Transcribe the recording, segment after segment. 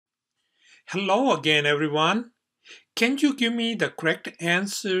Hello again, everyone. Can you give me the correct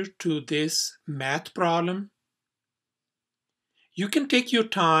answer to this math problem? You can take your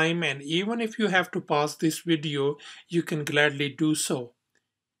time, and even if you have to pause this video, you can gladly do so.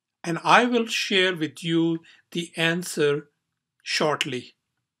 And I will share with you the answer shortly.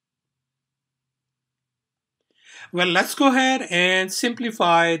 Well, let's go ahead and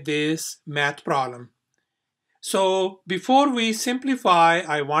simplify this math problem. So before we simplify,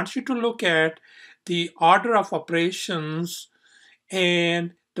 I want you to look at the order of operations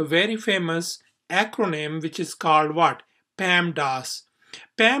and the very famous acronym which is called what? PAMDAS.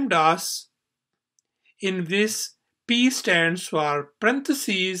 PAMDAS, in this P stands for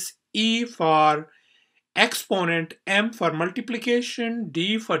parentheses, E for exponent, M for multiplication,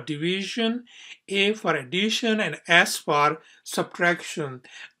 D for division, A for addition, and S for subtraction.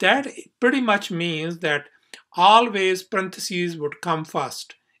 That pretty much means that always parentheses would come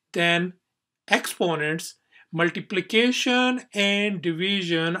first, then exponents, multiplication and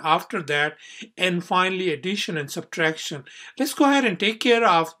division after that, and finally addition and subtraction. Let's go ahead and take care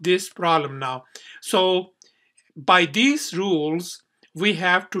of this problem now. So by these rules, we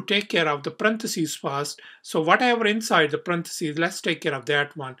have to take care of the parentheses first. So whatever inside the parentheses, let's take care of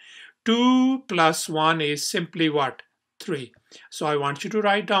that one. 2 plus 1 is simply what? 3. So I want you to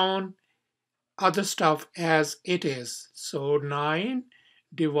write down other stuff as it is. So 9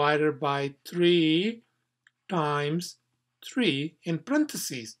 divided by 3 times 3 in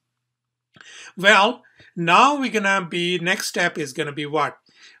parentheses. Well, now next step is gonna be what?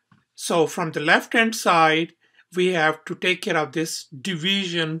 So from the left hand side, we have to take care of this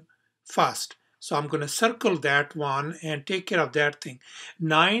division first. So I'm going to circle that one and take care of that thing.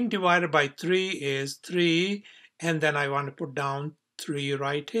 9 divided by 3 is 3, and then I want to put down 3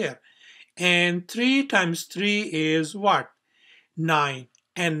 right here. And 3 times 3 is what? 9.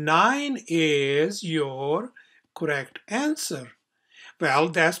 And 9 is your correct answer. Well,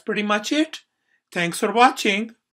 that's pretty much it. Thanks for watching.